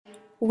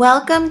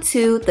Welcome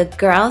to the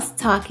Girls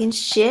Talking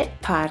Shit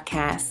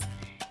podcast.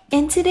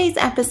 In today's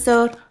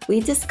episode, we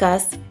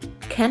discuss,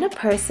 can a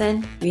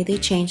person really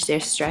change their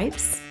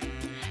stripes?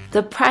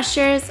 The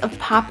pressures of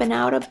popping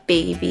out a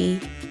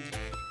baby,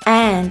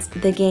 and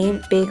the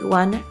game Big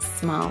One,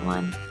 Small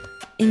One.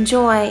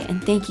 Enjoy,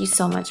 and thank you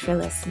so much for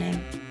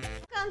listening.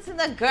 Welcome to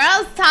the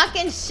Girls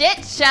Talking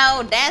Shit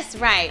show. That's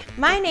right.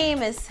 My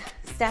name is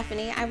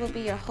Stephanie. I will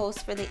be your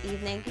host for the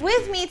evening.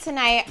 With me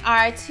tonight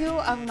are two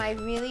of my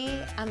really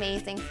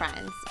amazing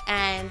friends,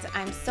 and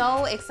I'm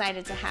so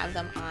excited to have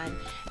them on.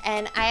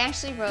 And I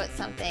actually wrote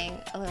something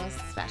a little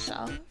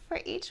special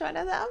for each one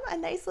of them, a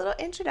nice little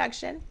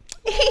introduction.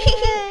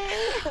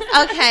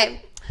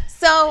 Okay,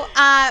 so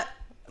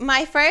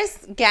my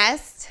first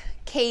guest,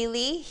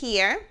 Kaylee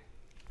here.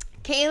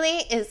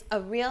 Kaylee is a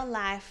real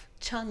life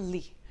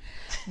Chun-Li.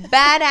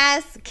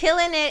 Badass,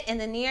 killing it in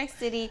the New York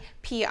City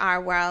PR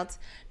world,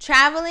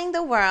 traveling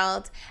the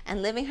world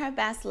and living her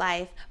best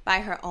life by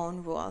her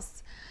own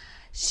rules.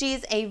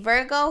 She's a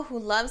Virgo who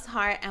loves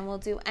heart and will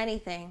do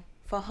anything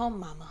for her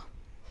mama.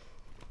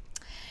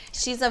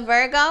 She's a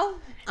Virgo,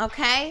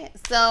 okay?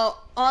 So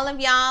all of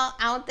y'all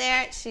out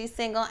there, she's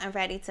single and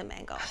ready to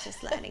mingle.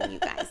 Just letting you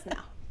guys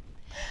know.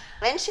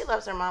 And she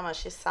loves her mama.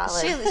 She's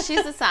solid. She's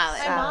a solid.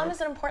 My mom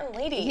is an important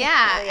lady.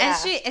 Yeah.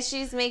 And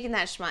she's making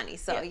that shmoney.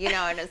 So you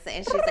know what I'm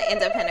saying. She's an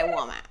independent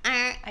woman.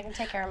 I can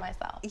take care of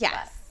myself.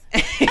 Yes.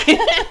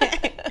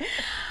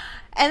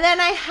 And then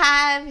I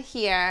have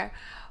here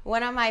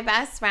one of my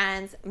best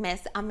friends,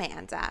 Miss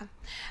Amanda.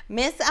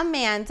 Miss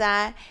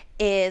Amanda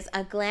is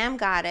a glam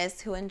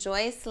goddess who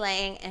enjoys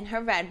slaying in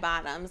her red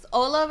bottoms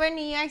all over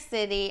New York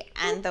City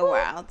and the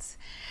world.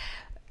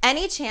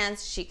 Any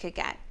chance she could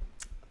get.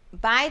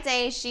 By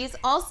day, she's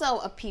also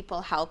a people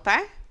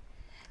helper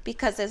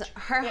because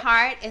her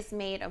heart is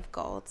made of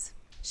gold.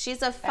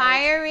 She's a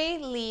fiery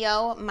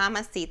Leo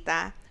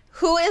mamacita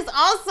who is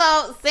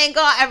also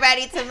single and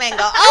ready to mingle.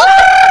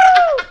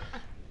 Oh!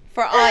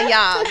 For all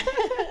y'all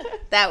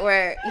that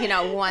were,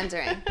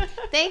 wondering.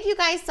 Thank you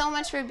guys so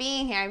much for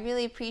being here. I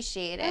really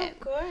appreciate it. Of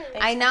course.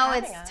 I know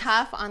it's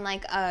tough on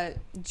like a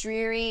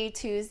dreary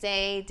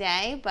Tuesday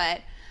day,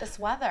 but this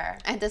weather.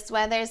 And this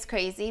weather is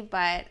crazy,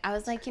 but I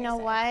was like, you know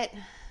what?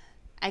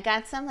 I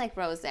got some like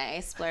rosé. I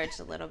splurged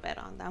a little bit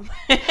on them.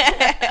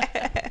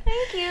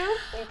 Thank you.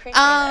 We appreciate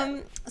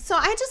it. So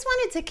I just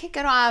wanted to kick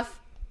it off.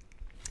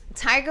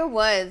 Tiger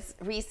Woods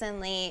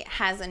recently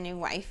has a new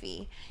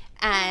wifey.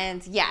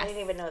 And yes. I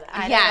didn't even know that.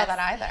 I didn't know that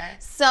either.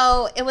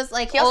 So it was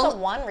like... He also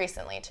won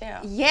recently too.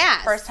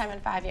 Yeah. First time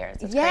in 5 years.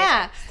 It's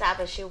crazy. Stop,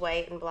 is she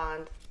white and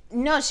blonde?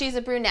 No, she's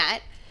a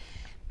brunette.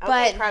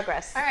 Okay,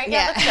 progress. All right,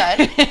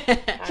 that's good.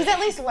 He's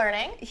at least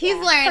learning. He's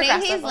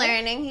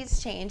learning.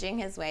 He's changing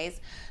his ways.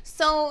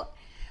 So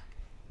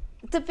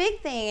the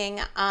big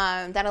thing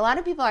that a lot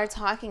of people are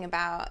talking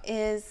about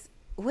is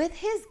with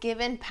his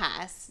given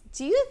past,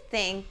 do you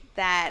think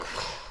that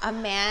a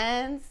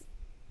man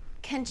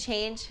can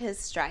change his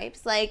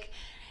stripes? Like,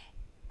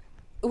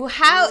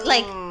 how,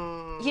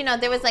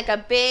 there was like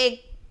a big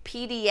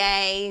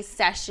PDA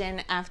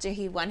session after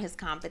he won his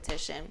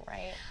competition.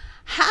 Right.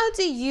 How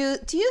do you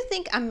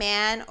think a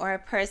man or a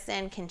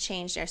person can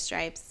change their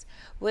stripes?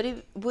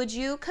 Would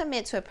you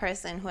commit to a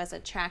person who has a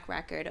track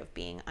record of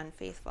being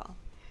unfaithful?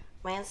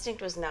 My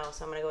instinct was no,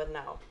 so I'm going to go with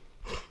no.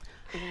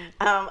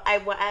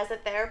 As a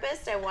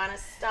therapist, I want to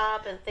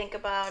stop and think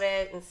about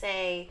it and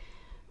say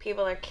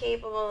people are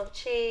capable of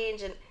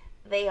change, and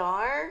they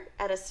are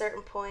at a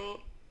certain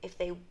point if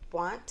they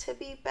want to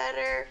be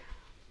better.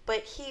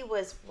 But he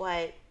was,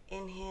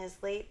 in his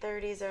late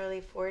 30s,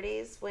 early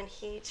 40s when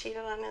he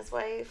cheated on his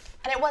wife.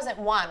 And it wasn't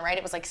one, right?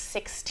 It was like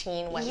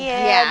 16 women.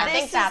 Yeah, I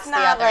think that's not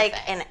the other like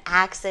thing. an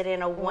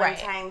accident, a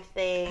one-time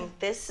thing.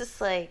 This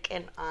is like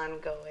an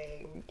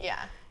ongoing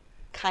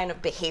kind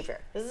of behavior.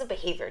 This is a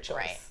behavior choice.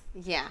 Right.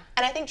 Yeah.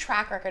 And I think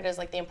track record is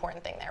like the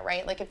important thing there,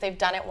 right? Like if they've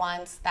done it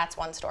once, that's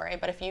one story.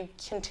 But if you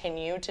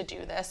continue to do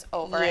this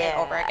over and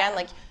over again,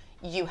 like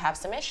you have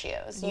some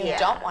issues. You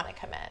don't want to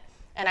commit.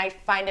 And I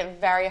find it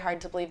very hard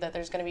to believe that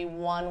there's going to be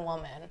one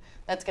woman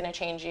that's going to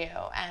change you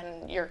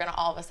and you're going to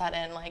all of a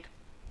sudden like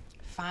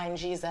find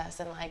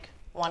Jesus and like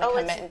want to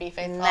commit and be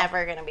faithful. It's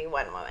never going to be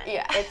one woman.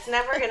 Yeah. It's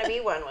never going to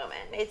be one woman.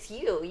 It's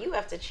you. You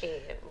have to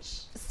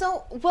change.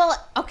 So,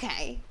 well,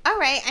 okay. All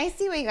right. I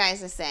see what you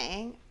guys are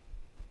saying.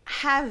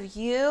 Have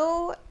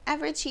you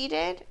ever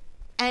cheated?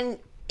 And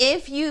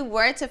if you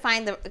were to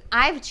find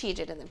I've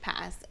cheated in the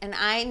past, and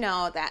I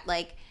know that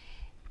like,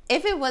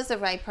 if it was the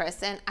right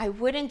person, I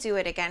wouldn't do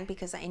it again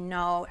because I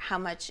know how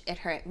much it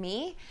hurt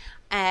me.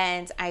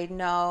 And I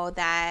know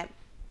that,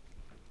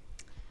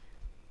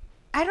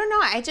 I don't know,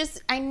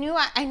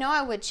 I know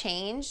I would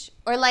change.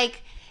 Or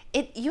like,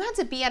 you have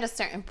to be at a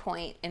certain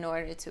point in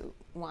order to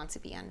want to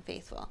be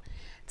unfaithful.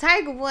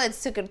 Tiger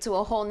Woods took it to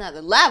a whole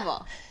nother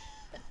level.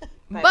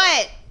 Right.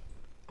 But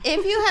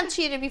if you have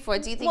cheated before,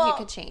 do you think you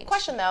could change?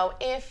 Question though,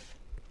 if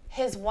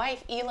his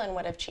wife Elin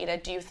would have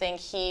cheated, do you think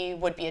he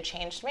would be a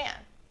changed man?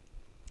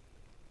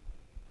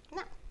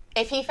 No.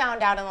 If he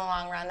found out in the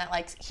long run that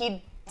like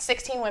he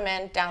 16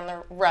 women down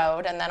the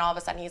road, and then all of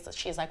a sudden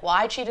she's like, well,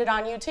 I cheated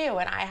on you too,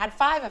 and I had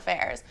 5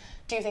 affairs.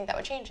 Do you think that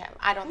would change him?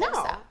 I don't think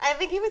so. I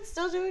think he would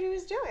still do what he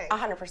was doing.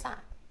 100%.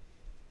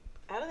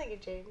 I don't think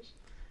he'd change.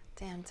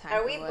 Damn, Tiger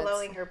Are we Woods.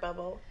 blowing her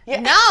bubble?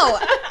 Yeah. No.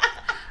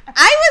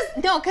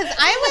 Because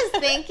I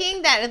was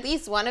thinking that at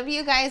least one of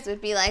you guys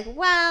would be like,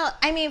 well,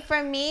 I mean,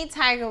 for me,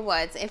 Tiger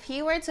Woods, if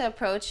he were to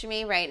approach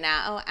me right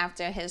now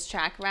after his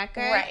track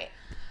record, right,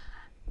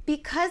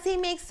 because he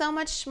makes so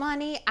much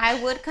money,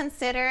 I would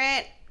consider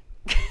it.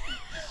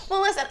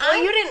 Well, listen,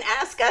 you didn't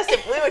ask us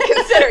if we would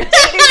consider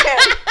dating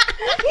him.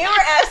 You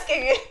were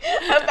asking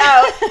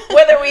about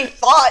whether we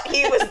thought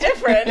he was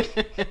different.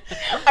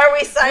 Are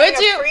we signing a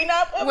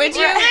prenup?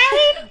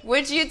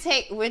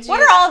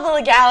 What are all the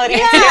legalities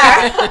here?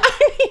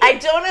 I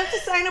don't have to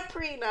sign a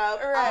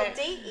prenup. Right. I'll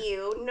date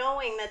you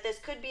knowing that this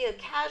could be a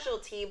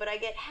casualty, but I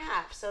get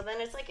half. So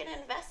then it's like an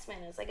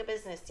investment. It's like a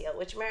business deal,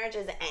 which marriage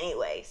is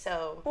anyway.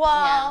 So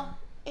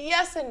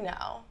yes and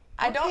no.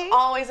 I don't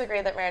always agree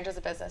that marriage is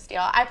a business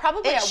deal. I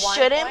probably at one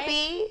shouldn't point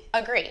be.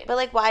 Agreed. But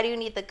like, why do you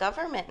need the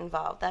government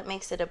involved? That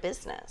makes it a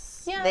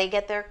business. Yeah. They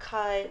get their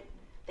cut.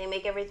 They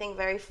make everything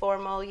very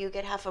formal. You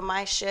get half of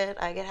my shit.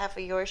 I get half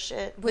of your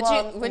shit. Would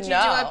you do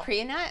a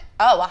prenup?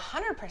 Oh,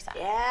 100%.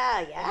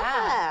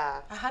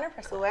 Yeah.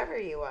 100%. Whoever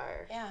you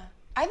are. Yeah.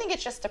 I think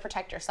it's just to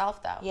protect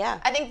yourself, though. Yeah.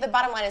 I think the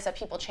bottom line is that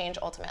people change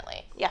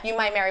ultimately. Yeah. You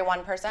might marry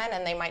one person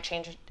and they might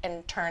change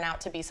and turn out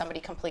to be somebody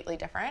completely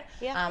different.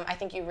 Yeah. I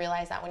think you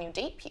realize that when you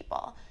date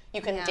people.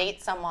 You can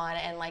date someone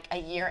and like a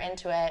year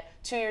into it,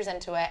 2 years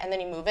into it, and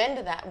then you move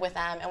into that with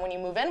them. And when you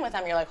move in with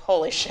them, you're like,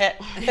 holy shit,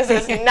 this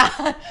is not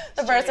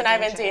the person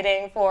I've been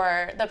dating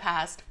for the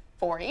past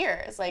 4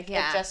 years. Like,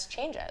 it just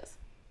changes.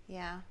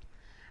 Yeah.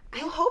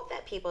 You hope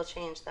that people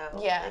change,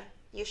 though. Yeah. Like,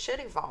 you should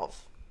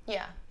evolve.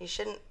 Yeah. You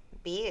shouldn't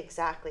be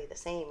exactly the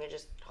same. You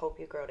just hope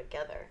you grow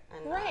together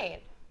and not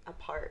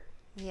apart.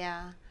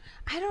 Yeah.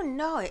 I don't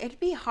know.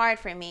 It'd be hard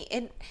for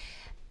me.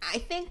 I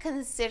think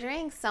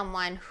considering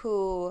someone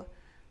who...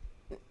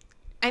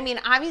 I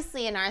mean,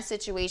 obviously in our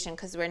situation,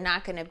 because we're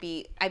not going to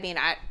be, I mean,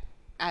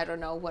 I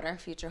don't know what our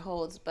future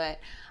holds, but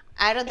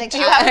I don't think... Do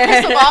you have a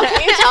crystal ball?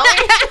 Can you tell me?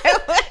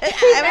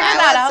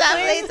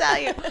 I will tell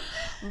you.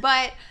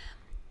 But,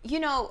 you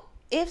know,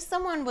 if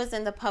someone was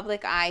in the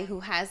public eye who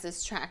has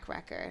this track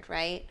record,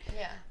 right?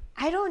 Yeah.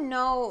 I don't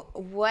know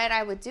what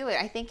I would do.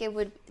 I think it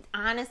would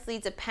honestly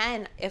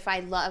depend if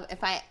I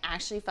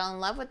actually fell in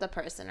love with the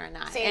person or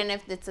not. And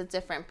if it's a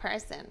different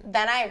person.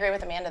 Then I agree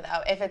with Amanda,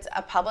 though. If it's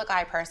a public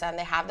eye person,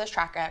 they have this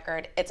track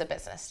record, it's a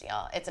business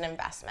deal, it's an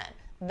investment.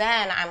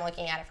 Then I'm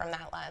looking at it from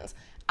that lens.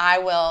 I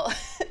will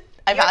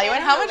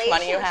evaluate how much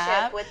money you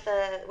have. With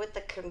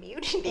the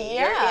community.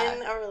 Yeah.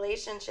 You're in a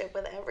relationship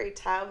with every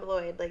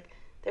tabloid. Like,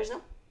 there's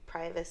no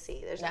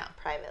privacy. There's no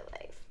private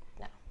life.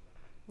 No.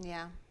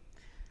 Yeah.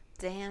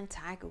 Damn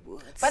Tiger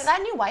Woods. But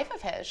that new wife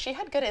of his, she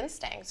had good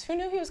instincts. Who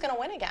knew he was going to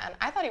win again?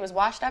 I thought he was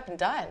washed up and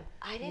done.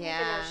 I didn't even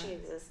know she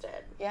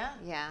existed. Yeah.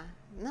 Yeah.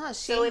 No,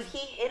 So if he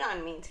hit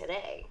on me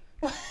today,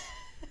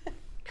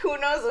 who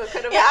knows what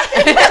could have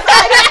happened because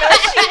I didn't know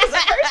she was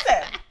a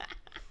person.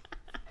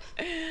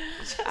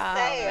 Just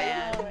saying.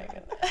 Man. Oh, my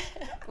goodness.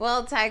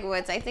 Well, Tiger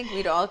Woods, I think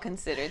we'd all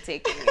consider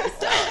taking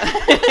this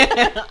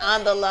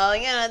on the low.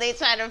 You know, they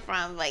try to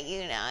front, but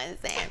you know what I'm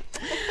saying.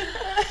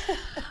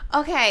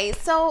 Okay,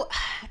 so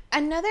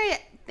another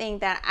thing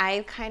that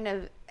I kind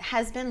of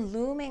has been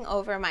looming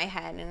over my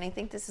head, and I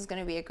think this is going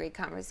to be a great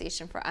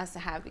conversation for us to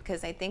have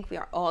because I think we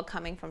are all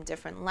coming from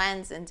different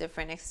lens and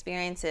different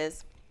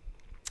experiences.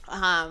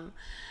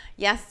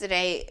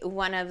 Yesterday,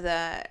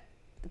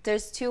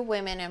 there's 2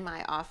 women in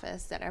my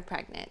office that are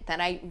pregnant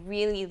that I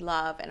really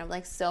love, and I'm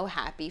like so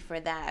happy for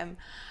them.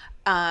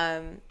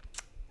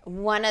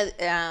 One of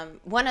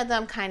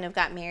them kind of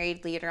got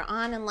married later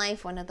on in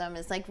life. One of them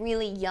is like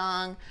really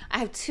young. I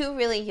have 2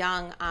 really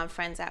young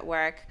friends at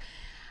work,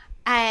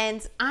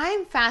 and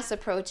I'm fast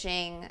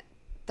approaching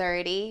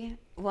 30.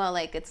 Well,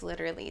 like it's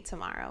literally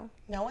tomorrow.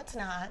 No, it's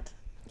not.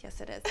 Yes,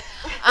 it is.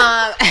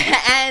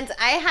 And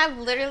I have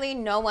literally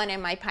no one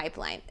in my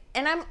pipeline.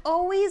 And I'm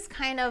always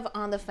kind of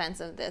on the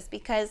fence of this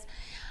because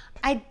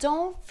I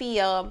don't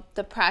feel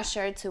the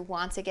pressure to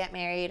want to get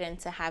married and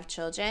to have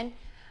children.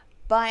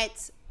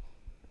 But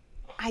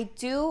I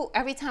do,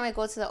 every time I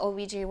go to the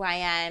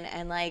OBGYN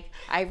and like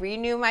I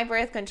renew my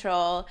birth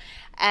control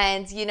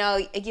and, you know,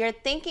 you're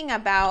thinking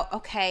about,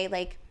 okay,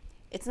 like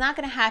it's not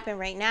going to happen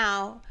right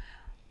now,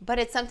 but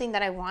it's something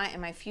that I want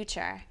in my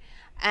future.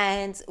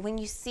 And when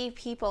you see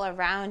people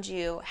around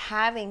you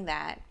having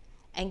that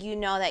and you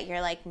know that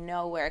you're like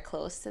nowhere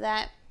close to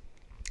that,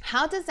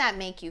 how does that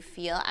make you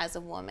feel as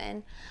a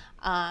woman?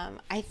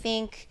 I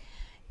think,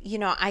 you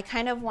know, I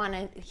kind of want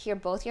to hear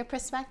both your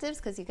perspectives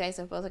because you guys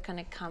are both going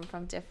to come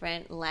from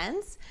different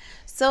lens.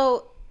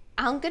 So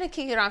I'm going to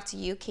kick it off to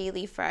you,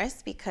 Kaylee,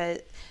 first, because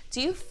do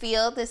you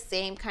feel the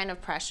same kind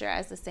of pressure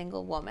as a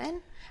single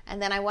woman? And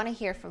then I want to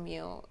hear from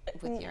you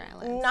with your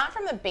lens. Not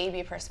from the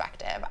baby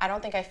perspective. I don't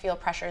think I feel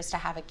pressures to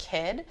have a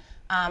kid.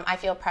 I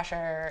feel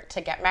pressure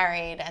to get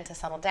married and to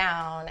settle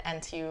down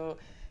and to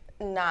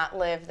not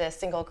live this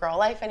single girl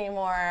life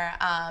anymore.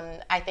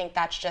 I think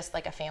that's just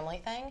like a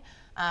family thing.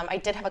 I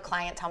did have a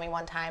client tell me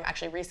one time,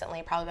 actually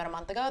recently, probably about a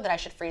month ago, that I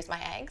should freeze my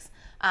eggs.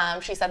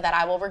 She said that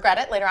I will regret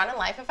it later on in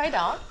life if I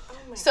don't.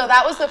 So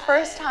that was the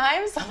first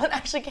time someone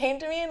actually came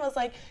to me and was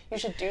like, you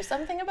should do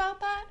something about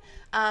that.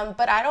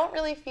 But I don't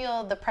really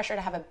feel the pressure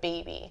to have a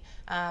baby.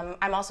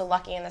 I'm also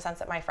lucky in the sense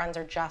that my friends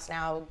are just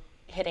now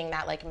hitting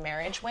that like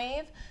marriage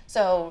wave.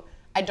 So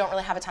I don't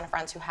really have a ton of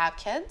friends who have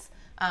kids.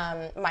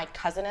 My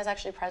cousin is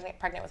actually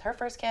pregnant with her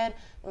first kid.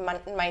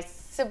 My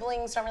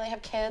siblings don't really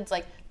have kids.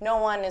 Like, no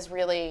one has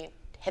really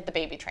hit the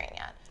baby train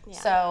yet. Yeah.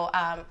 So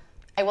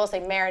I will say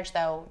marriage,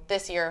 though,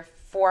 this year,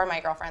 4 of my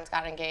girlfriends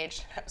got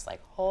engaged. I was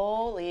like,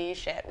 holy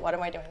shit, what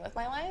am I doing with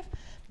my life?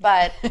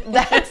 But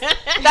that's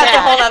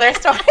a whole other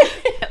story.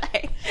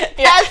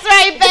 That's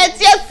right, bitch.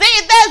 You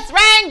see this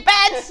ring,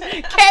 bitch.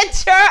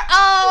 Get your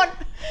own.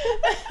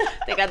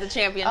 They got the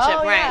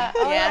championship ring.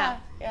 Yeah.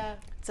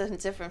 It's a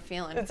different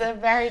feeling. It's a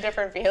very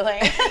different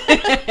feeling.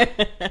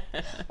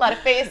 A lot of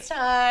FaceTime.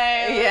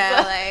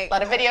 Yeah, a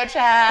lot of video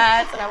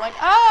chats. And I'm like,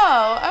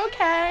 oh,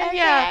 okay.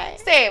 Yeah.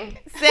 Same.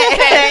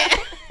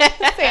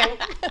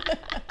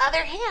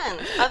 Other hand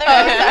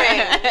ring.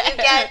 You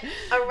get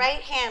a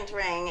right hand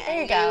ring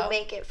and you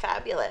make it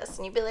fabulous.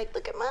 And you'd be like,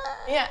 look at mine.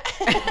 Yeah.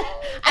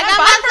 I got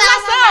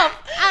myself.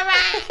 All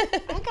right.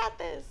 I got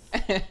this.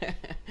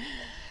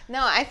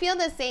 No, I feel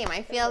the same.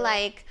 I feel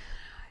like,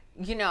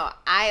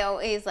 I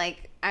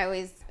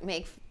always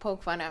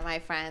poke fun at my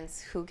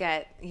friends who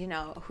get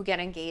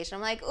engaged.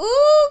 I'm like,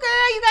 ooh,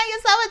 girl, you got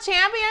yourself a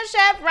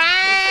championship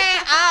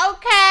ring.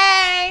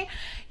 Okay.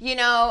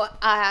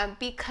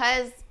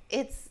 Because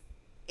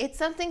it's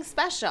something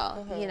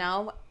special,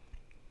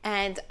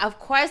 and of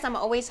course I'm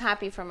always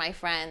happy for my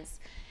friends,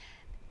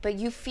 but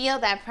you feel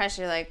that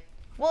pressure, like,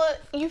 well,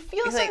 you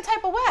feel some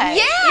type of way.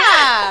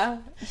 Yeah.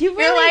 You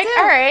really You're like, do.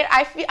 all right,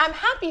 I'm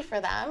happy for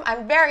them.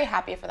 I'm very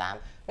happy for them.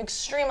 I'm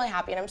extremely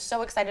happy, and I'm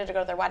so excited to go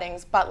to their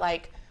weddings, but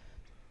like,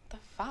 the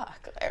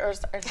fuck?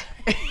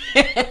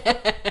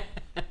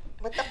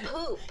 With the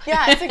poop.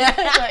 Yeah, it's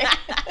exactly.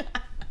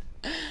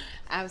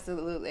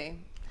 Absolutely.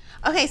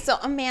 Okay, so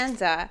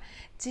Amanda,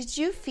 did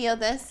you feel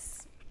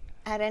this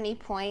at any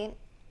point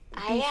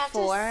before? I have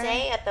to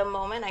say, at the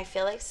moment, I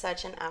feel like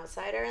such an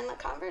outsider in the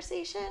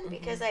conversation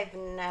because I've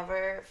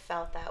never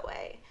felt that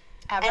way.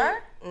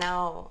 Ever? And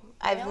no.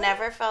 Really? I've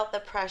never felt the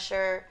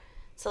pressure.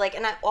 So, like,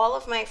 and all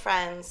of my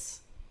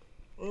friends,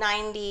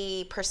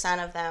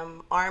 90% of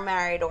them are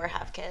married or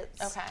have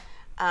kids. Okay.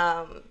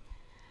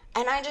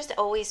 And I just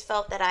always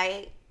felt that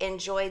I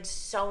enjoyed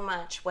so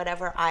much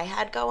whatever I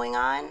had going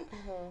on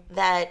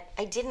that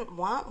I didn't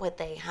want what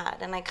they had.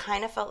 And I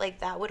kind of felt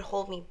like that would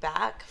hold me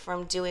back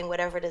from doing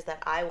whatever it is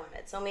that I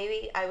wanted. So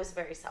maybe I was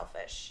very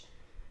selfish.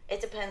 It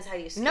depends how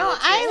you see it. No,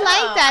 I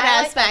like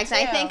that aspect. Like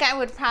that I think I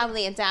would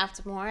probably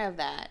adapt more of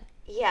that.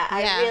 Yeah,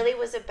 I really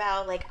was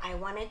about, like, I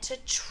wanted to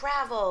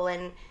travel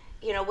and,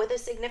 with a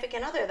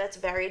significant other, that's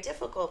very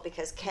difficult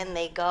because can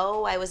they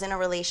go? I was in a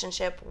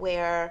relationship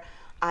where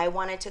I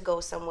wanted to go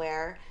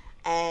somewhere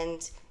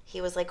and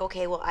he was like,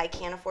 okay, well, I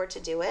can't afford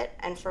to do it.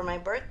 And for my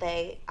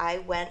birthday, I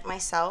went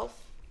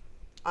myself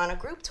on a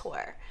group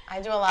tour. I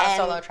do a lot of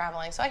solo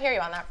traveling, so I hear you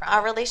on that front.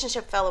 Our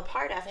relationship fell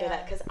apart after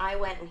that because I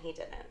went and he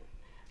didn't.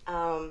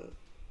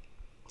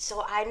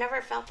 So I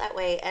never felt that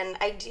way. And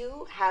I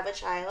do have a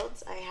child.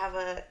 I have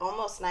a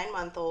almost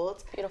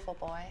 9-month-old. Beautiful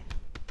boy.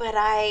 But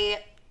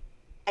I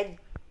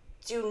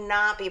do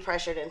not be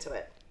pressured into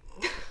it.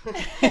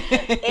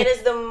 It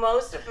is the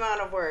most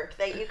amount of work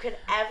that you could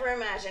ever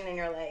imagine in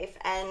your life,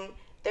 and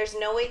there's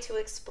no way to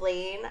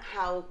explain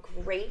how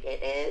great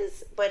it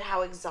is, but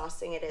how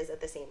exhausting it is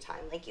at the same time.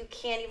 Like, you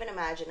can't even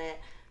imagine it,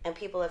 and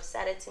people have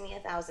said it to me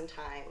 1,000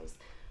 times,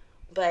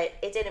 but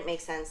it didn't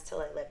make sense till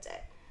I lived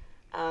it.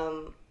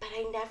 But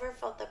I never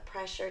felt the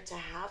pressure to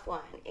have one.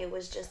 It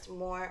was just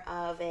more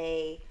of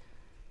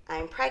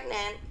I'm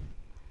pregnant,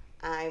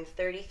 I'm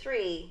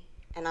 33,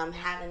 and I'm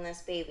having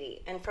this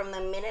baby. And from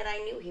the minute I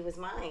knew, he was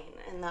mine,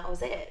 and that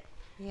was it.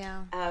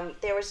 Yeah.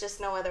 There was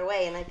just no other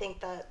way. And I think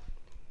that,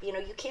 you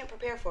can't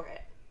prepare for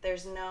it.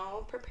 There's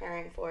no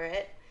preparing for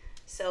it.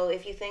 So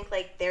if you think,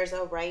 like, there's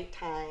a right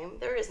time,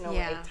 there is no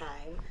right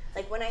time.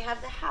 Like, when I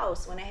have the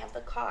house, when I have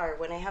the car,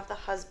 when I have the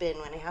husband,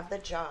 when I have the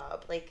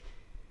job, like,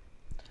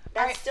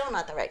 that's still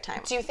not the right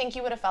time. Do you think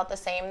you would have felt the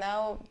same,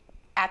 though,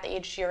 at the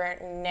age you're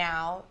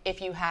now,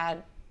 if you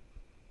had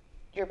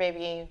your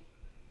baby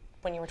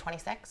when you were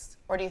 26?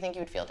 Or do you think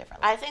you would feel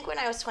differently? I think when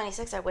I was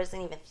 26, I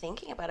wasn't even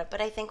thinking about it. But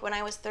I think when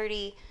I was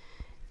 31,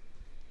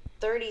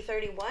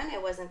 I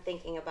wasn't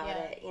thinking about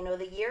it.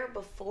 The year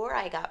before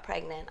I got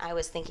pregnant, I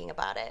was thinking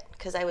about it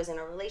because I was in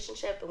a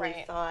relationship and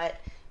we thought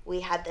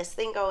we had this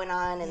thing going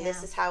on and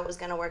this is how it was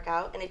going to work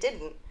out. And it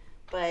didn't.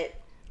 But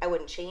I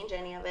wouldn't change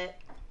any of it.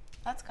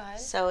 That's good.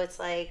 So it's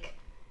like,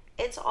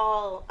 it's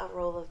all a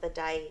roll of the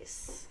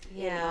dice,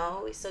 you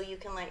know? So you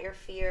can let your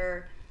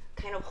fear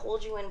kind of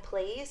hold you in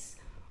place,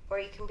 or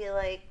you can be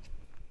like,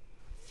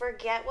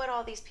 forget what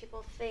all these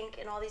people think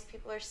and all these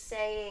people are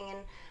saying and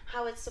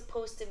how it's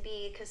supposed to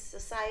be, because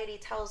society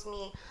tells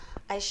me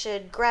I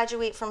should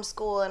graduate from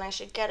school and I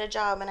should get a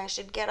job and I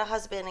should get a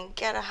husband and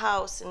get a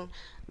house and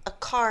a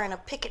car and a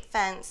picket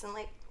fence and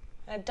like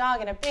a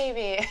dog and a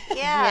baby.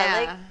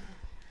 Yeah. Like,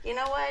 you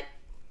know what?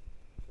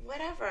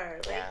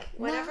 Whatever. Like,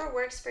 whatever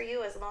works for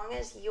you, as long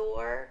as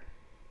you're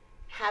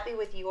happy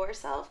with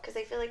yourself, because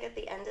I feel like at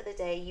the end of the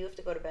day, you have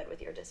to go to bed with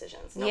your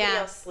decisions. Nobody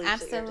else sleeps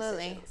with your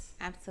decisions.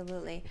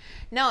 Absolutely.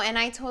 No, and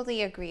I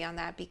totally agree on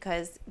that,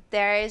 because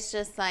there is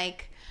just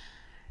like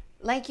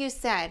you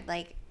said,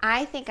 like,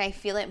 I think I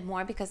feel it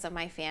more because of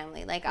my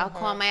family. Like, I'll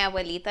call my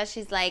abuelita.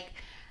 She's like,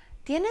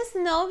 ¿Tienes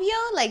novio?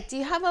 Like, do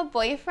you have a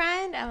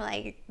boyfriend? I'm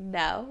like,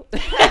 no.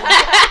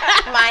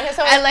 Mine is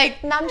always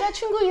like,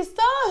 남자친구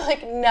있어? I'm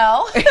like,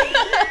 no.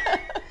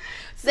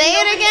 Say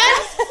it again.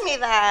 Ask me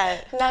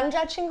that.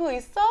 남자친구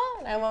있어?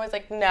 And I'm always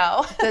like,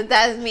 no. Does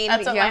that mean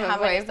That's what you my have a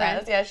hominy boyfriend?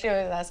 says. Yeah, she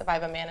always asks if I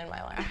have a man in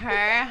my life.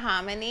 Her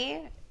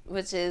hominy,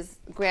 which is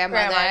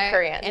grandmother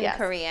in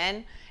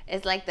Korean,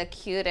 is like the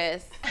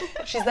cutest.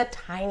 She's a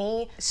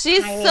tiny,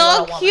 She's tiny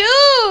so little cute.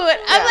 woman.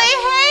 I'm like,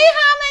 hey,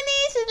 hominy.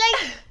 She's like,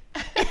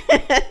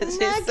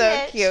 she's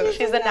so cute.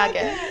 She's a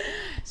nugget.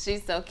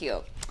 She's so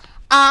cute.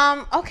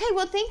 Okay,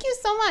 well, thank you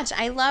so much.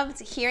 I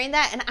loved hearing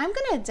that, and I'm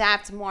gonna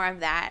adapt more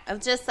of that,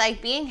 of just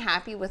like being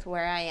happy with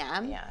where I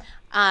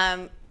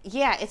am.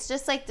 Yeah, it's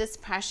just like this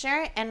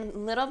pressure,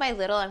 and little by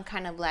little, I'm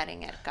kind of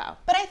letting it go.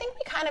 But I think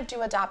we kind of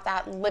do adopt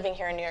that living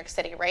here in New York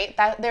City, right?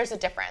 There's a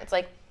difference.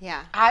 Like,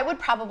 I would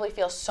probably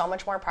feel so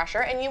much more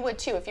pressure, and you would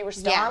too if you were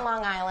still on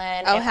Long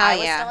Island, if I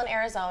was still in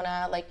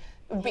Arizona, like,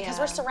 because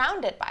we're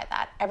surrounded by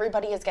that.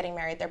 Everybody is getting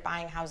married, they're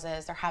buying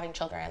houses, they're having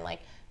children. Like,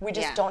 we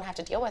just don't have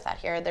to deal with that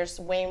here. There's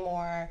way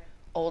more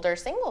older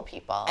single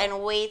people.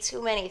 And way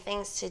too many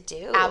things to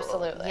do.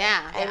 Absolutely.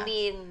 Yeah. I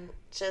mean,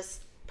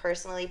 just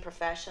personally,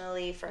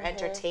 professionally, for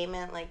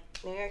entertainment, like,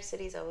 New York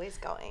City's always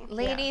going.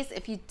 Ladies,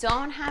 if you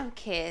don't have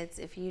kids,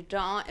 if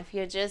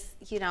you're just,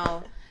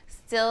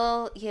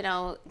 still,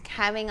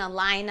 having a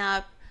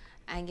lineup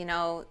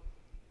and,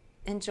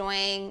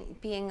 enjoying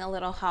being a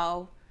little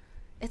hoe,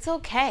 it's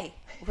okay.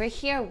 We're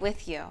here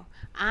with you.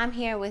 I'm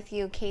here with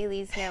you.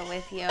 Kaylee's here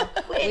with you.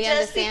 We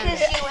just because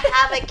you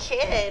have a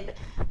kid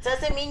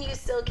doesn't mean you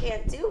still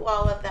can't do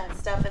all of that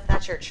stuff if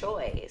that's your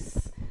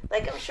choice.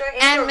 Like, I'm sure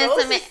Amber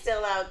Rose is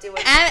still out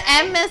doing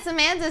and Miss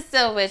Amanda's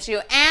still with you.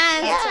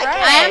 And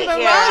Amber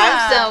Rose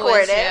is still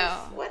with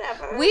you.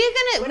 Whatever.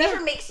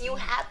 Whatever makes you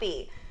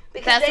happy.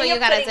 Because that's then what you're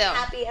you gotta putting do.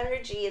 Happy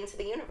energy into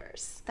the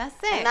universe. That's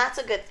it. And that's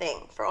a good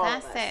thing for all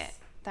of us.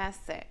 That's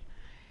it.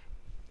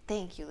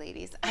 Thank you,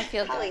 ladies. I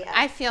feel good. Yeah.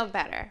 I feel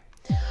better.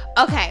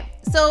 Okay,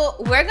 so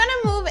we're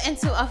gonna move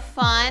into a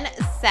fun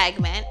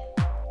segment.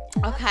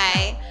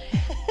 Okay.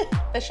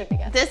 This should be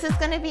good. This is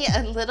gonna be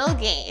a little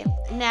game.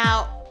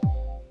 Now,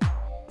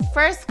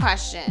 first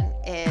question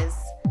is,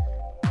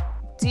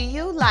 do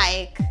you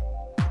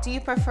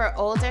prefer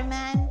older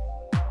men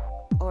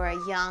or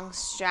a young,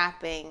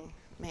 strapping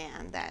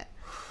man that...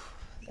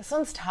 This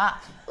one's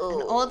tough.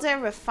 An older,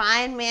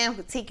 refined man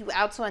who take you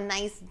out to a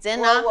nice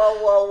dinner.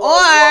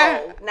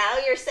 Whoa. Now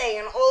you're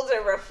saying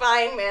older,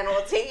 refined man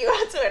will take you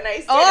out to a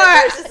nice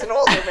dinner versus an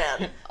older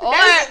man.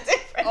 There's a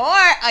difference. Or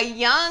a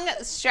young,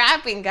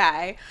 strapping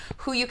guy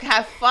who you can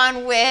have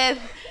fun with,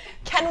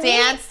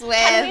 dance with.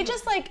 Can we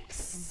just, like,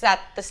 set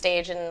the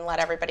stage and let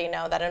everybody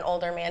know that an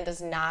older man does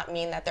not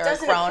mean that they're a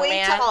grown man? Doesn't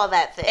equate to all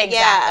that thing.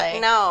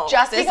 Exactly. Yeah, no.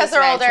 Just because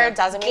they're older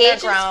doesn't mean they're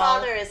grown. Gage's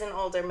father is an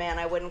older man.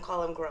 I wouldn't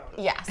call him grown.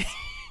 Yes.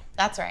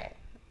 That's right.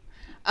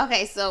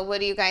 Okay, so what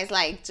do you guys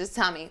like? Just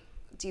tell me.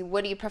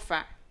 What do you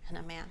prefer in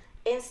a man?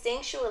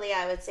 Instinctually,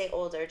 I would say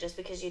older, just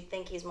because you'd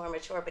think he's more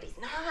mature, but he's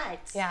not.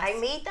 Yes. I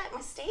made that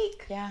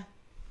mistake. Yeah.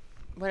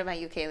 What about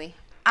you, Kaylee?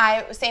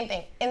 Same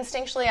thing.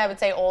 Instinctually, I would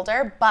say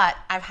older, but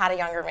I've had a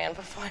younger man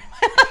before in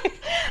my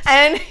life,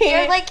 and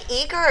you're like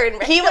eager and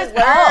ready he was to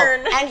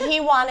learn. and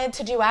he wanted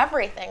to do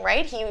everything.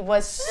 Right? He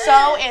was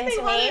so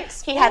into me.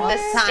 He had the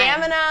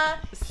stamina.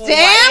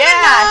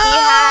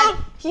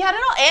 He had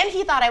it all, and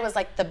he thought I was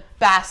like the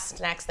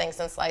best next thing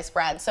since sliced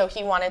bread. So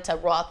he wanted to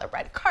roll out the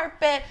red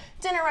carpet,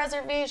 dinner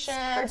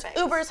reservations,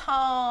 Ubers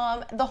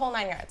home, the whole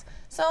 9 yards.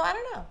 So I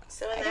don't know.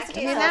 So in that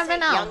case, you never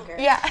know. Younger.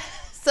 Yeah.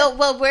 So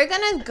what we're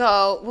gonna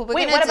go.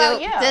 Wait, what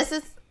about you? This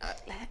is,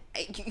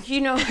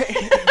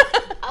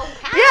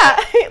 Yeah.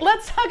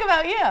 Let's talk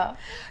about you.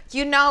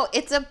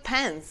 It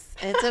depends.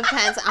 It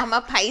depends. I'm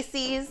a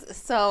Pisces,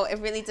 so it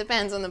really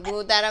depends on the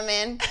mood that I'm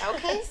in.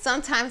 Okay.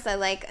 Sometimes I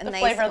like the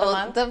flavor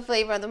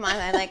of the month.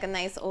 I like a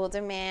nice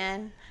older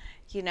man,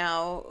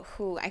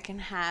 who I can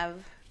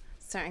have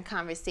certain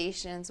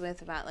conversations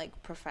with about like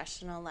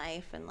professional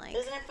life and like.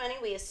 Isn't it funny?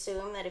 We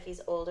assume that if he's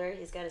older,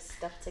 he's got his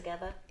stuff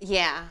together.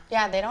 Yeah.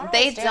 Yeah, they don't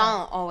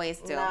always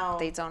do. No.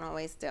 They don't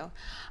always do.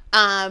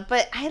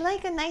 But I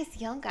like a nice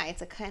young guy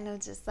to kind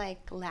of just like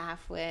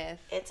laugh with.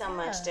 It's a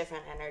much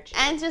different energy.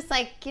 And just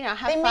like, have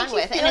They fun make you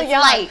with. feel And it's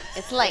young. light.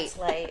 It's light. It's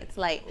light. It's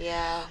light.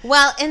 Yeah.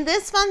 Well, in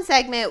this fun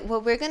segment,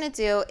 what we're going to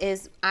do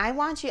is I'm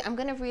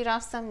going to read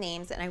off some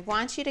names and I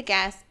want you to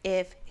guess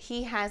if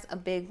he has a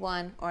big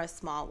one or a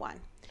small one.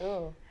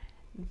 Ooh.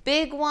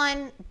 Big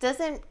one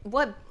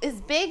what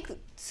is big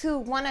to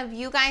one of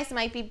you guys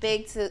might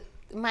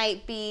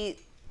be,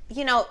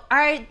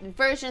 our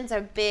versions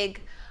are big.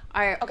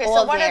 Okay,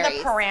 so what are the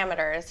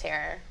parameters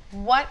here?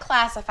 What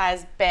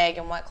classifies big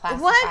and what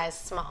classifies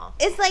small?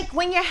 It's like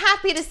when you're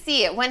happy to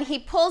see it. When he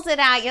pulls it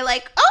out, you're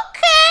like,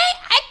 okay,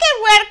 I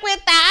can work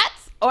with that.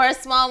 Or a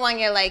small one,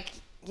 you're like,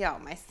 yo,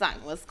 my son,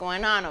 what's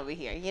going on over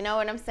here? You know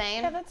what I'm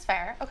saying? Yeah, that's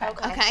fair.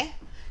 Okay.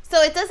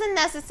 So it doesn't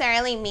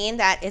necessarily mean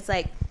that it's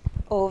like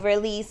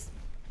overly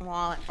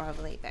small or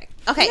overly big.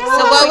 Okay, so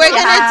what we're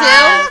going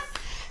to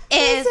do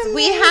is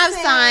we have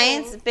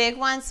signs, big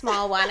one,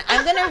 small one.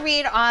 I'm going to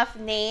read off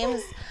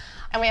names.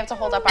 And we have to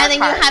hold up our And then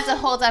cards. you have to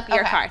hold up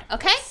your card,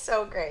 okay?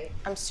 So great.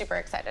 I'm super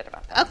excited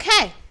about that.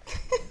 Okay.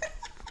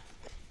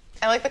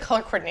 I like the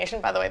color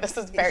coordination, by the way. This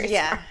is very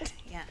smart.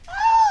 Yeah.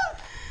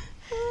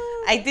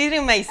 I did it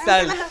I'm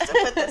myself. going to have to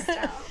put this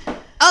down.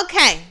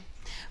 Okay.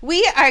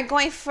 We are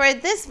going for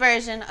this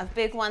version of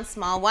big one,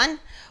 small one.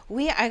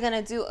 We are going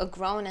to do a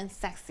grown and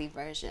sexy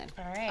version.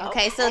 All right.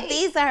 Okay, so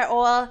these are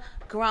all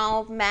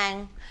grown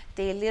men.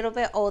 They're a little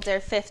bit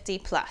older, 50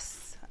 plus.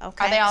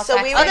 Okay. Are they all So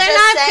sexy? we were they're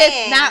just not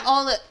saying, not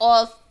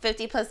all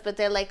 50 plus, but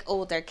they're like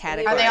older we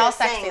category. Are were they all just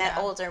saying sexy, that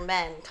though? older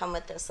men come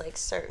with this like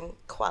certain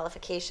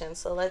qualifications.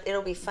 So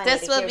it'll be funny.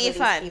 This to will hear be who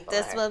fun. These people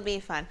This are. will be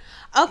fun.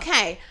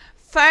 Okay,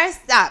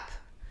 first up,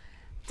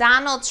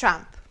 Donald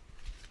Trump.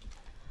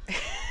 I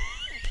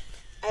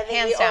think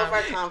Hands he down.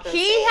 overcompensates.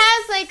 He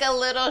has like a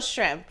little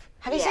shrimp.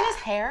 Have you seen his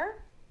hair?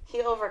 He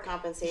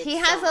overcompensates. He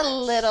has so a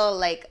much. little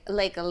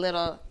like a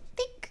little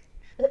thick.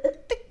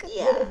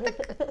 Yeah.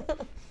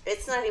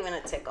 It's not even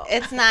a tickle.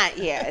 It's not.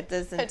 Yeah, it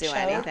doesn't It do shows.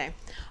 anything.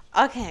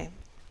 Okay,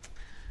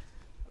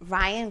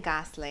 Ryan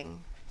Gosling.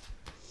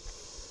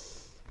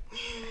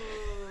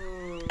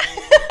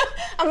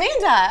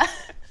 Amanda.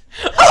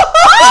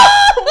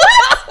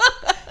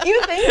 You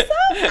think so?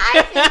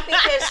 I think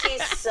because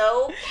he's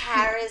so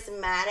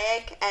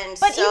charismatic and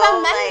But so Eva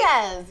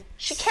like, Mendes,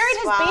 she carried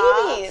his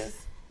suave, babies.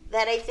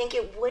 that I think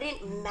it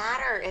wouldn't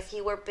matter if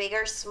he were big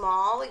or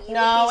small. You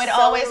No, would be it so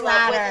always in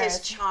love with matters.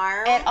 his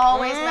charm. It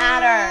always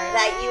matters.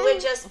 that you would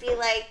just be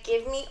like,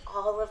 give me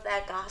all of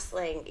that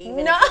Gosling,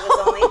 even No. if it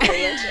was only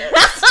 3 inches.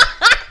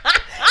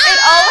 It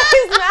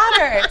always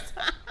matters.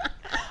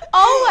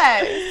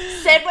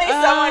 Always. Said by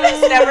someone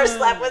who's never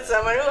slept with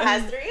someone who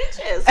has 3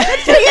 inches. Good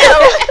for you.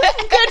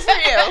 Good for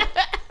you.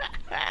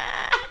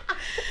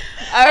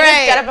 All Just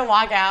right. get up and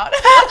walk out. All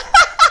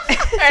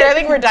right, I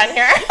think we're done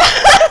here.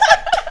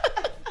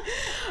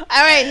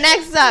 All right.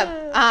 Next up,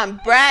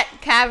 Brett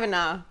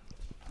Kavanaugh.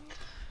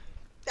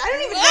 I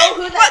don't even know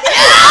who that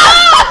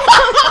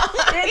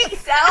is. It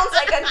sounds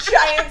like a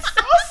giant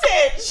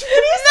sausage. I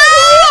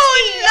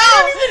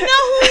don't even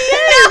know who he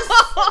is.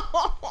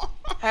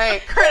 All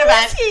right, current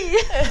event.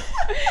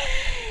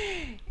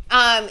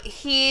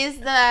 He's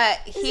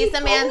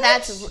the man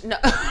that's no.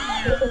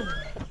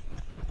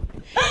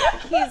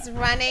 He's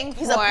running for.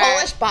 He's a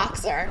Polish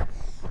boxer.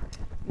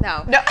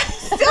 No.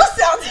 Still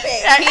sounds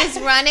big. He's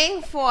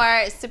running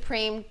for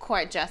Supreme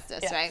Court Justice,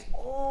 Yes. right?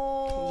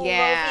 Oh,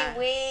 Yeah. Roe v.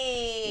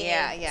 Wade.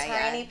 Yeah.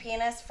 Tiny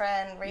penis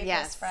friend, rapist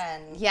Yes.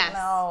 friend. Yes.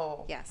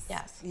 No. Yes.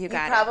 Yes. You You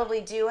got it.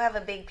 probably do have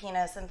a big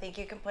penis and think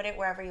you can put it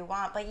wherever you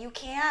want, but you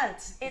can't.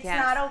 It's Yes.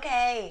 not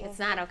okay. It's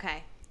not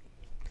okay.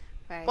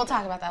 Very We'll good.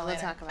 talk about that We'll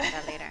later. talk about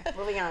that later.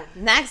 Moving on.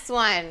 Next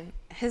one.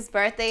 His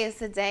birthday is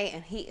today,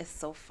 and he is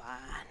so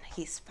fun.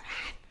 He's fun.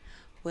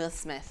 Will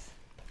Smith.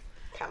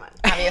 Come on.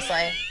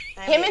 Obviously.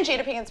 Him and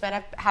Jada Pinkett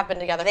Smith have been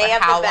together They for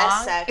have how the best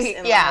long? sex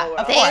in the Yeah, whole of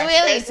world. They course.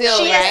 really There's do, no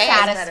She way is right? there's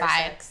better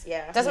satisfied. sex.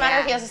 Yeah. Doesn't matter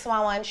if he Yeah. has a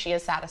small one, she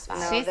is satisfied.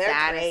 No. She's they're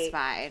great.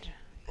 satisfied.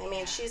 I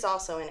mean, she's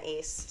also an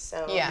ace,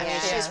 so Yeah, I mean,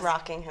 she she's is.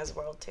 rocking his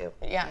world too.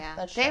 Yeah, Yeah.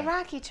 that's They true.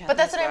 rock each other. But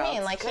that's what I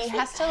mean. Like, Good he for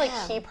has to, like,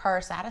 them. keep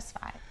her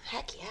satisfied.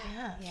 Heck yeah.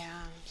 Yeah. Yeah.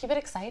 Keep it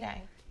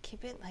exciting.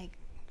 Keep it like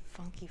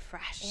funky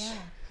fresh. Yeah.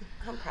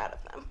 I'm proud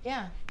of them.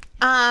 Yeah.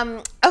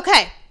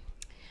 Okay.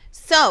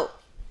 So,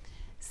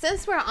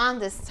 since we're on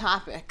this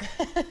topic,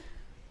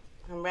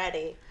 I'm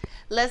ready.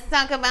 let's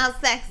talk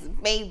about sex,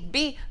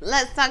 baby.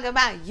 Let's talk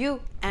about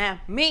you and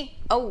me.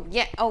 Oh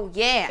yeah, oh I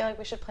yeah. feel like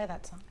we should play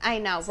that song. I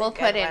know. a We'll good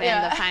put it one. in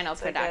Yeah. the final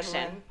It's a good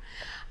production.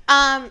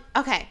 one.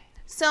 Okay.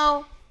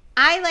 So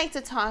I like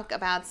to talk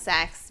about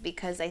sex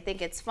because I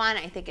think it's fun.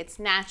 I think it's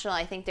natural.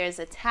 I think there's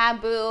a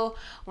taboo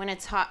when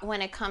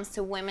it comes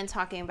to women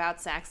talking about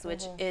sex,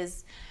 which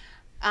is,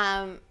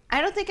 I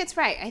don't think it's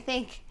right. I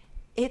think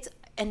it's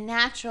a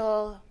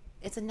natural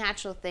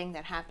thing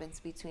that happens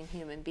between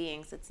human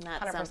beings. It's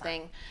not 100%.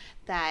 something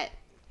that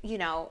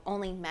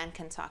only men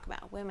can talk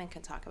about. Women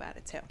can talk about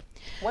it too.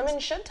 Women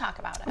should talk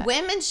about it.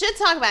 Women should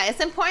talk about it. It's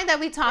important that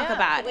we talk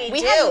about it.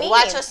 We do.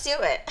 Watch us do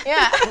it.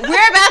 Yeah.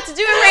 We're about to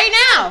do it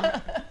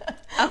right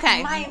now.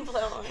 Okay. Mind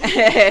blown.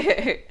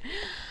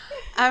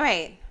 All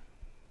right.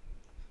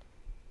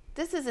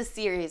 This is a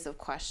series of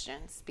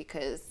questions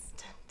because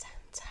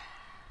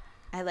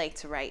I like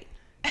to write.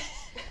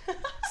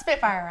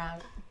 Spitfire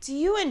round. Do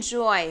you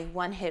enjoy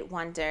one-hit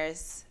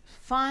wonders,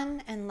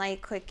 fun and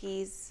light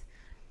quickies?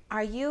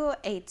 Are you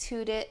a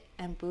toot it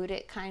and boot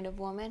it kind of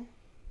woman?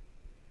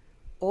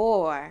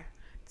 Or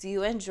do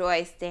you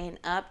enjoy staying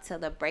up till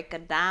the break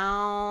of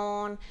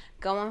dawn,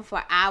 going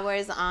for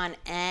hours on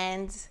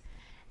end,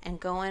 and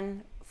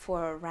going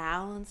for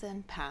rounds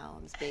and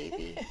pounds,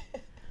 baby?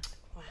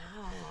 Wow.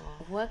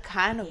 What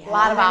kind of A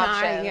lot of woman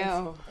options. are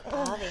you?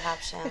 All the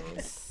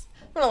options.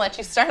 I'm going to let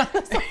you start on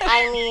this one.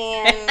 I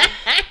mean,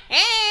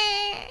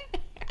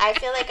 I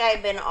feel like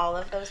I've been all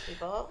of those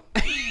people.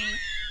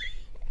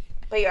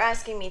 But you're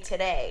asking me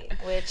today,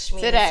 which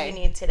means you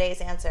need today's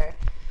answer.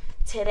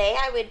 Today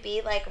I would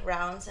be like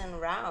rounds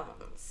and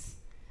rounds.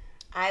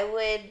 I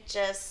would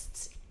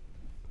just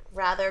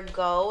rather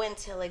go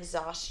until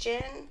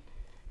exhaustion,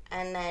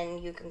 and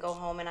then you can go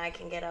home and I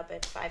can get up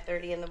at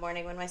 5:30 in the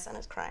morning when my son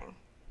is crying.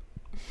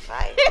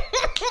 Fine.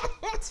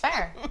 It's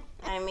fair.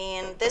 I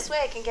mean, this way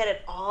I can get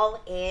it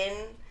all in,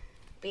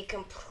 be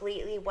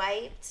completely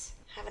wiped,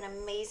 have an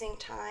amazing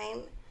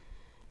time,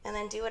 and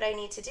then do what I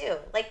need to do.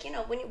 Like,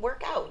 when you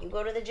work out, you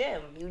go to the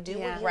gym, you do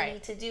what you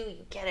need to do,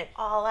 you get it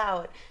all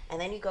out, and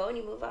then you go and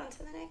you move on to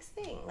the next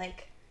thing.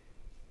 Like,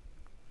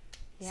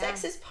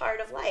 sex is part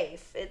of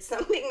life. It's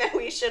something that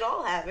we should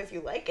all have if you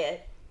like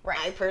it. Right.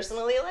 I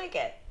personally like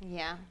it.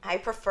 Yeah. I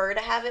prefer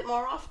to have it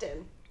more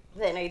often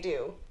than I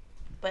do.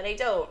 But I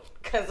don't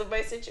because of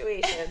my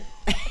situation.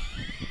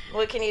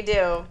 What can you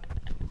do?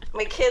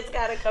 My kids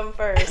gotta come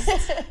first.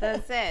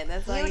 That's it.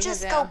 That's all You you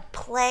just can go do.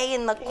 play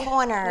in the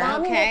corner.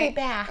 Mommy will be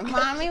back.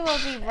 Mommy will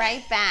be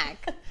right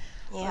back.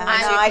 Yeah,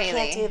 How's no, you, I Kaylee?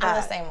 can't do I'm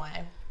the that. same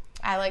way.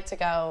 I like to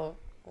go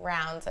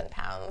rounds and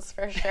pounds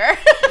for sure.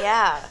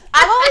 Yeah.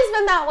 I've always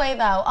been that way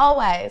though.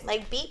 Always.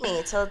 Like, beat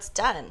me till it's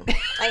done.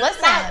 Like,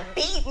 Listen. not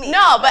beat me.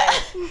 No,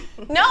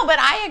 but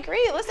I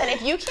agree. Listen,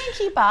 if you can't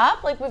keep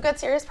up, like, we've got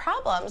serious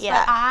problems. Yeah.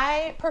 But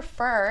I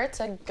prefer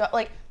to go,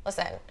 like,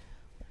 listen,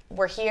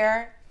 we're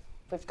here.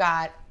 We've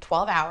got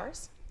 12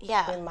 hours.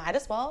 Yeah. We might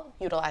as well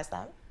utilize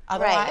them.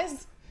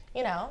 Otherwise,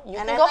 you And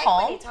can I go like when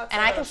home he talks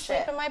and a I little can sleep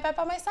shit. in my bed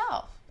by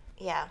myself.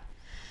 Yeah.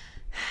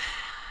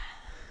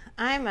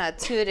 I'm a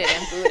toot it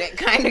and boot it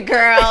kind of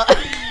girl.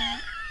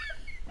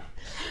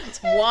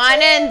 It's one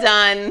and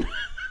done.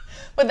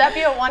 Would that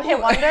be a one-hit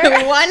wonder?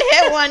 One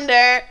hit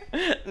wonder.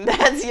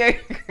 That's your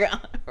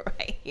girl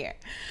right here.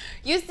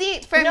 You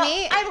see, for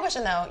me, I have a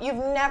question though. You've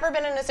never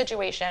been in a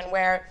situation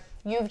where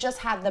you've just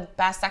had the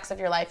best sex of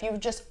your life. You've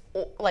just,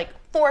 like,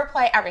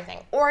 foreplay, everything.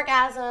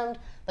 Orgasmed.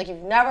 Like,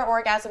 you've never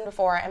orgasmed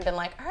before and been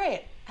like, all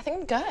right, I think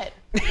I'm good.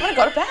 I'm going to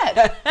go to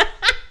bed.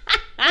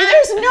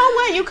 There's no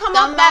way you come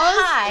up that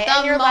high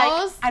and you're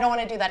like, I don't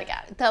want to do that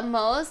again. the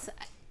most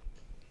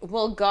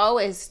we'll go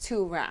is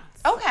 2 rounds.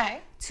 Okay.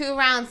 2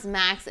 rounds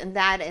max, and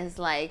that is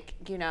like,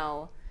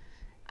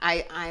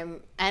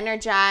 I'm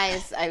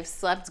energized. I've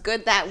slept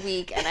good that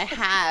week, and I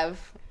have.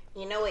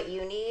 You know what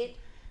you need?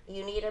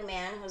 You need a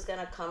man who's going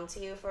to come to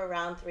you for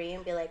round 3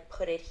 and be like,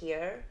 put it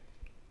here.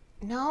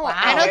 No, Wow.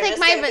 I don't You're think just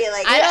my gonna be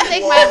like, I don't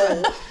think whoa.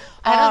 my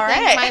I don't All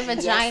think right. my Yes,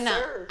 vagina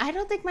sir. I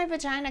don't think my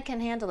vagina can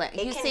handle it.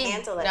 It You can see,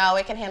 handle it. No,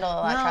 it can handle a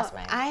lot, no, trust me.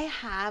 I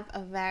have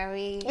a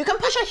very You can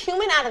push a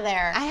human out of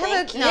there. I have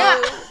Thank a you.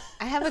 no,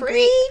 I have a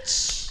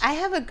Preach. I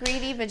have a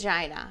greedy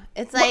vagina.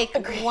 It's like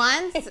Agreed.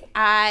 once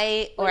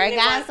I Wouldn't it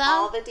want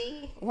all orgasm, the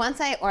D?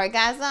 once I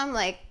orgasm,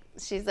 like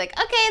she's like,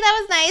 okay, that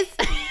was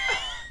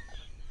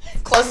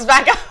nice. Closes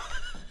back up.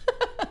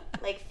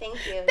 Like, thank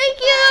you. Thank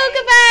you.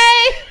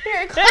 Goodbye.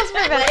 You're close for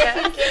What if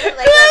you bed. give it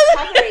like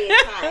recovery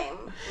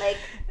time? Like,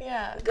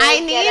 Yeah. go I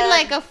get need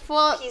like a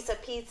full piece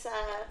of pizza,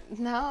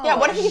 no. Yeah,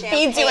 what if he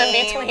feeds you in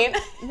Champagne.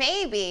 between?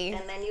 Maybe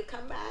and then you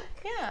come back.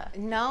 Yeah.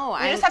 no.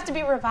 You just have to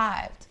be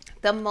revived.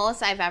 The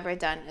most I've ever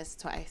done is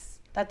twice.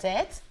 That's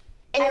it?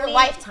 In I your mean,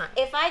 lifetime.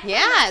 If I come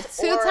Yeah,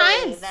 2 orally,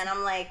 times. then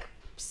I'm like,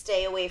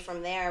 stay away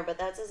from there. But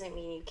that doesn't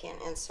mean you can't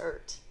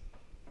insert.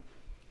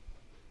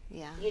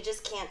 Yeah. You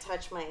just can't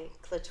touch my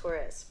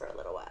clitoris for a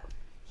little while.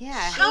 Yeah.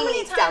 How She many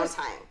needs times-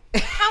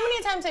 downtime? How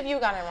many times have you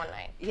gone in one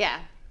night? Yeah.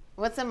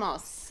 What's the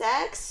most?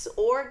 Sex,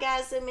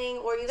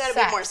 orgasming, or you gotta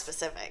Sex. be more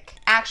specific.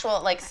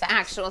 Actual, like, sex.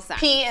 Actual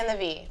sex. P and the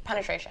V.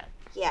 Penetration.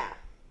 Yeah,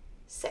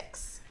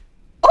 6.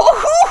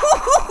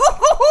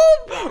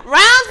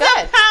 Rounds Good.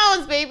 and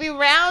pounds, baby.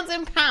 Rounds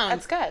and pounds.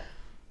 That's good.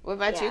 What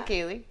about Yeah. you,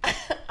 Kaylee?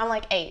 I'm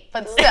like 8,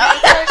 but still.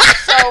 They're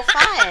so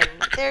fun.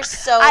 They're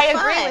so I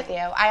fun. agree with you.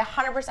 I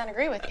 100%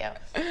 agree with you.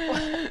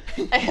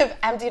 I have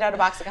emptied out a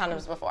box of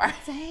condoms before.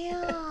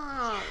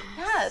 Damn.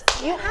 Yes.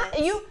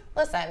 You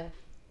listen.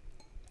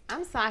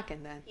 I'm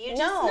slacking then. You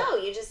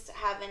just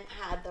haven't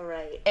had the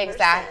right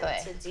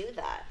person to do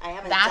that. I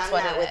haven't done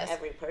that with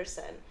every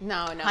person.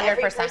 No. 100%.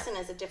 Every person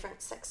has a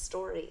different sex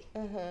story.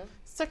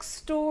 Sex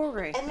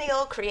story. And they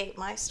all create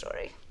my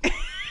story.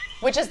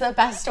 Which is the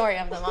best story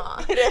of them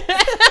all. It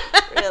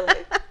is.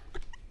 Really.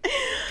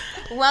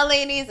 Well,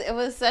 ladies, it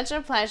was such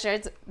a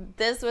pleasure.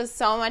 This was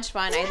so much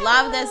fun. I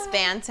love this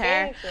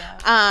banter.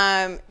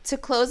 Thank you. To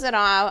close it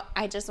all,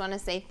 I just want to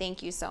say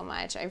thank you so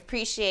much. I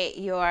appreciate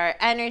your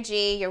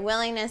energy, your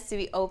willingness to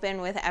be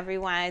open with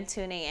everyone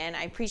tuning in.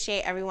 I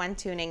appreciate everyone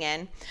tuning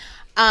in.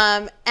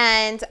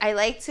 And I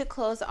like to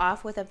close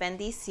off with a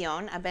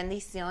bendición. A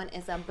bendición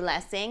is a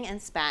blessing in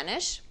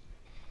Spanish.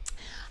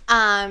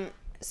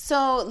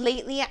 So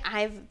lately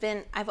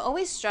I've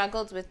always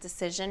struggled with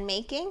decision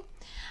making.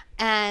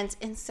 And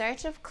in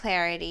search of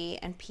clarity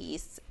and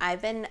peace,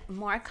 I've been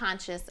more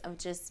conscious of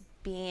just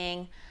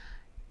being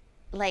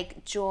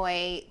like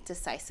joy,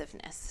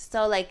 decisiveness.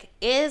 So like,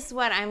 is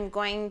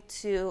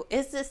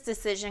this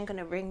decision going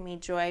to bring me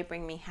joy,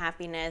 bring me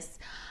happiness?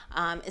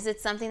 Is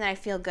it something that I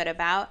feel good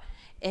about?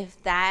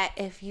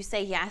 If you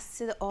say yes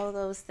to all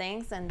those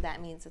things, then that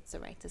means it's the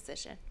right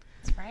decision.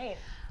 That's right.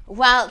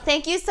 Well,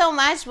 thank you so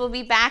much. We'll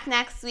be back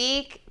next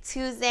week,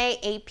 Tuesday,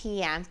 8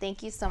 p.m.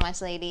 Thank you so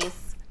much,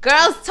 ladies.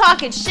 Girls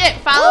Talking Shit.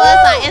 Follow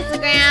us on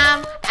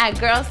Instagram at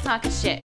Girls Talking Shit.